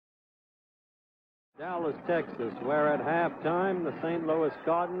Dallas, Texas, where at halftime the St. Louis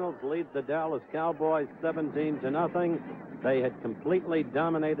Cardinals lead the Dallas Cowboys 17-0. They had completely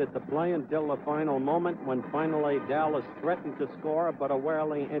dominated the play until the final moment when finally Dallas threatened to score, but a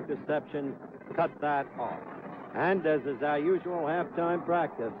Worley interception cut that off. And as is our usual halftime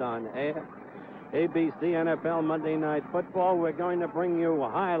practice on ABC NFL Monday Night Football, we're going to bring you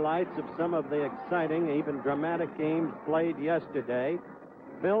highlights of some of the exciting, even dramatic games played yesterday.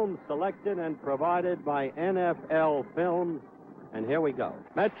 Film selected and provided by NFL Films. And here we go.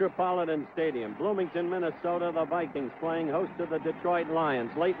 Metropolitan Stadium, Bloomington, Minnesota. The Vikings playing host to the Detroit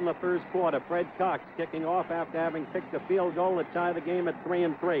Lions. Late in the first quarter, Fred Cox kicking off after having kicked a field goal to tie the game at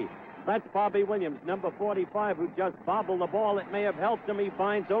 3-3. That's Bobby Williams, number 45, who just bobbled the ball. It may have helped him. He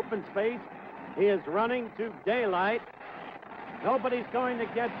finds open space. He is running to daylight. Nobody's going to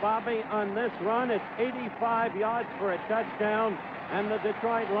get Bobby on this run. It's 85 yards for a touchdown. And the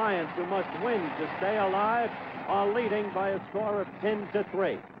Detroit Lions, who must win to stay alive, are leading by a score of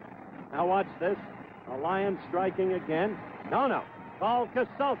 10-3. Now watch this. The Lions striking again. No. Paul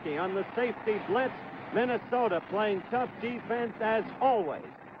Kasulki on the safety blitz. Minnesota playing tough defense as always.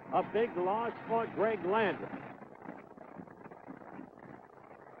 A big loss for Greg Landry.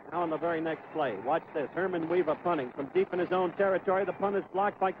 Now on the very next play, watch this. Herman Weaver punting from deep in his own territory. The punt is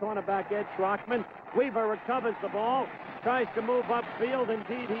blocked by cornerback Ed Schrockman. Weaver recovers the ball, tries to move upfield.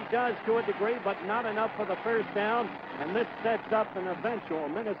 Indeed, he does to a degree, but not enough for the first down. And this sets up an eventual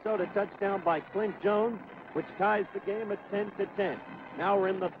Minnesota touchdown by Clint Jones, which ties the game at 10-10. Now we're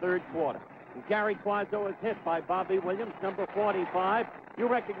in the third quarter. And Gary Quazzo is hit by Bobby Williams, number 45. You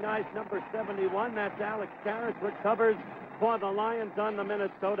recognize number 71. That's Alex Karras. Recovers for the Lions on the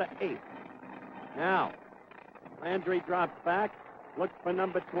Minnesota 8. Now, Landry drops back, looks for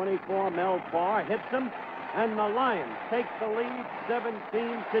number 24, Mel Barr, hits him, and the Lions take the lead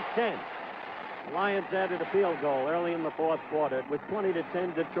 17-10. The Lions added a field goal early in the fourth quarter. It was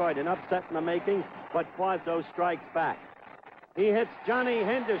 20-10 Detroit, an upset in the making, but Quazzo strikes back. He hits Johnny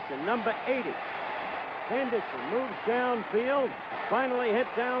Henderson, number 80. Henderson moves downfield, finally hit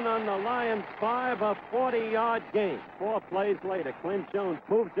down on the Lions' 5, a 40-yard gain. 4 plays later, Clint Jones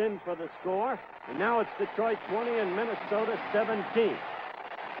moves in for the score, and now it's Detroit 20 and Minnesota 17.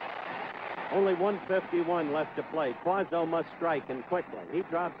 Only 1:51 left to play. Quazzo must strike, and quickly. He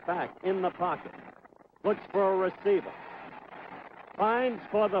drops back in the pocket, looks for a receiver. Finds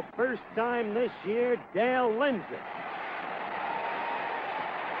for the first time this year Dale Lindsey.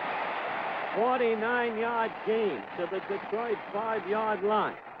 49-yard gain to the Detroit 5-yard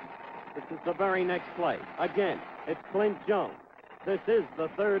line. This is the very next play. Again, it's Clint Jones. This is the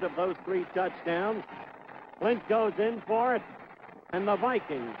third of those 3 touchdowns. Clint goes in for it, and the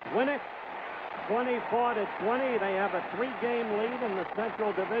Vikings win it 24-20. They have a 3-game lead in the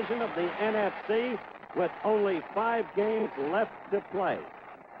Central Division of the NFC with only 5 games left to play.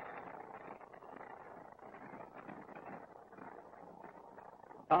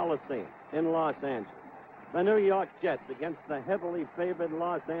 Coliseum in Los Angeles. The New York Jets against the heavily favored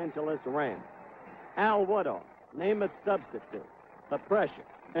Los Angeles Rams. Al Woodall, Namath's substitute. The pressure,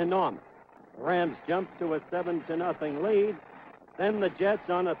 enormous. The Rams jump to a 7-0 lead. Then the Jets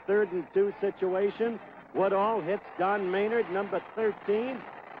on a 3rd and 2 situation. Woodall hits Don Maynard, number 13.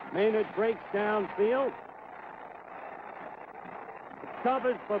 Maynard breaks downfield.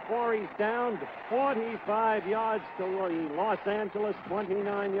 Covers before he's down to 45 yards to the Los Angeles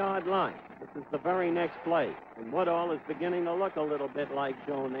 29-yard line. This is the very next play. And Woodall is beginning to look a little bit like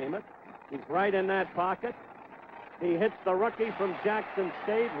Joe Namath. He's right in that pocket. He hits the rookie from Jackson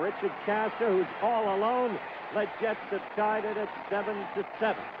State, Richard Castor, who's all alone. The Jets have tied it at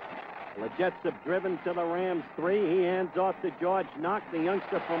 7-7. The Jets have driven to the Rams 3. He hands off to George Knock, the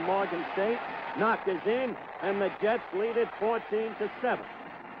youngster from Morgan State. Knock is in, and the Jets lead it 14-7.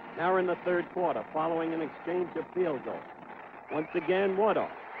 Now we're in the third quarter, following an exchange of field goals. Once again, Woodall,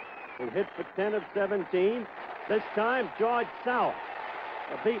 who hit for 10 of 17. This time, George Sauer.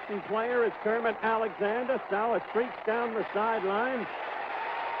 The beaten player is Kermit Alexander. Sauer streaks down the sideline.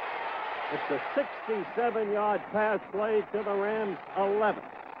 It's a 67-yard pass play to the Rams' 11.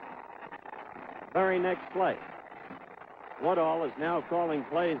 Very next play. Woodall is now calling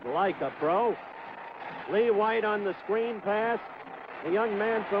plays like a pro. Lee White on the screen pass. The young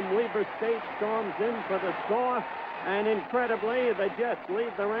man from Weber State storms in for the score. And incredibly, the Jets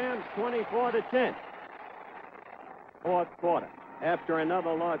lead the Rams 24-10. Fourth quarter, after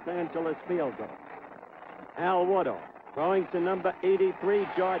another Los Angeles field goal. Al Woodall throwing to number 83,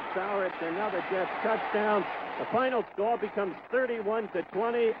 George Sauer. It's another Jets touchdown. The final score becomes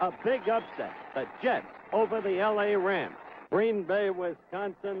 31-20, a big upset. The Jets over the L.A. Rams. Green Bay,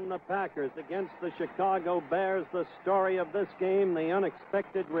 Wisconsin, the Packers against the Chicago Bears. The story of this game, the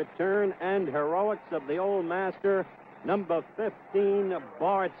unexpected return and heroics of the old master, number 15,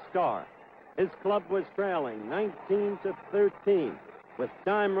 Bart Starr. His club was trailing 19-13 with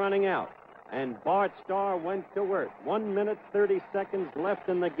time running out, and Bart Starr went to work. 1 minute, 30 seconds left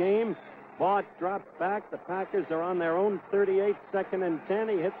in the game. Bart dropped back. The Packers are on their own 38, 2nd and 10.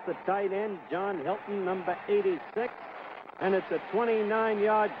 He hits the tight end, John Hilton, number 86. And it's a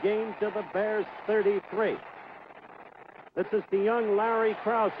 29-yard gain to the Bears' 33. This is the young Larry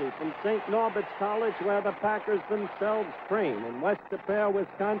Krause from St. Norbert's College, where the Packers themselves train. In West Des Peres,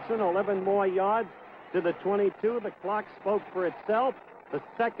 Wisconsin, 11 more yards to the 22. The clock spoke for itself. The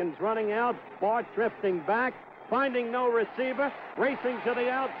seconds running out. Bart drifting back, finding no receiver, racing to the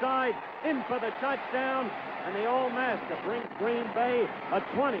outside, in for the touchdown. And the old master brings Green Bay a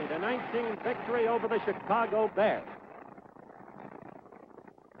 20-19 victory over the Chicago Bears.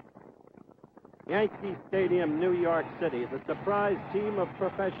 Yankee Stadium, New York City, the surprise team of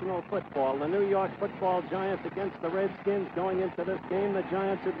professional football. The New York Football Giants against the Redskins. Going into this game, the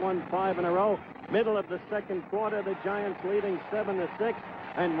Giants had won 5 in a row. Middle of the second quarter, the Giants leading 7-6.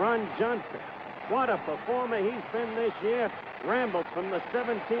 And Ron Johnson, what a performer he's been this year. Rambled from the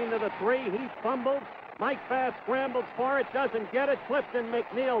 17 to the 3. He fumbles. Mike Bass scrambles for it, doesn't get it. Clifton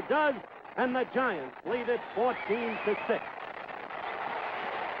McNeil does. And the Giants lead it 14-6.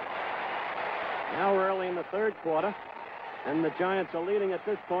 Now we're early in the third quarter, and the Giants are leading at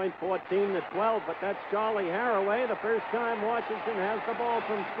this point 14-12, but that's Charlie Haraway. The first time Washington has the ball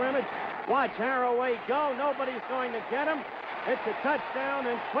from scrimmage. Watch Haraway go. Nobody's going to get him. It's a touchdown,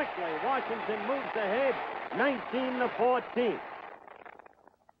 and quickly Washington moves ahead 19-14.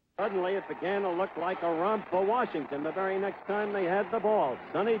 Suddenly it began to look like a romp for Washington the very next time they had the ball.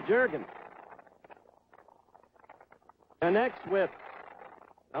 Sonny Jurgens connects with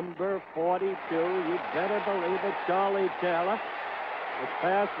number 42, you better believe it, Charlie Taylor. His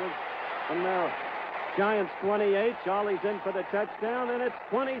pass was from the Giants 28. Charlie's in for the touchdown, and it's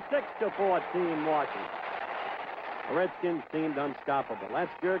 26-14 Washington. The Redskins seemed unstoppable.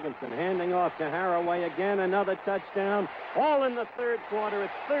 That's Jurgensen handing off to Haraway again. Another touchdown. All in the third quarter.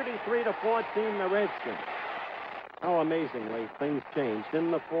 It's 33-14 the Redskins. How amazingly things changed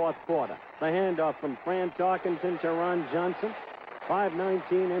in the fourth quarter. The handoff from Fran Tarkenton to Ron Johnson.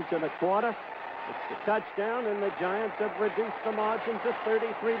 5:19 into the quarter. It's the touchdown, and the Giants have reduced the margin to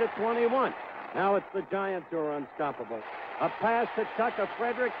 33-21. Now it's the Giants who are unstoppable. A pass to Tucker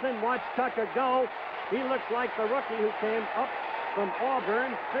Frederickson. Watch Tucker go. He looks like the rookie who came up from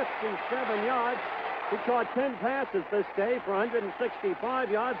Auburn, 57 yards. He caught 10 passes this day for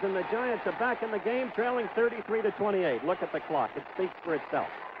 165 yards, and the Giants are back in the game, trailing 33-28. Look at the clock. It speaks for itself.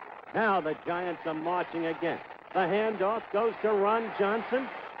 Now the Giants are marching again. The handoff goes to Ron Johnson.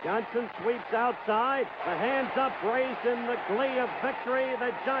 Johnson sweeps outside. The hands up, raised in the glee of victory.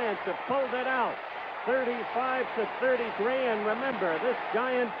 The Giants have pulled it out. 35-33. And remember, this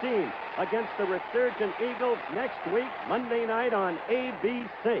Giant team against the resurgent Eagles next week, Monday night on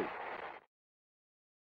ABC.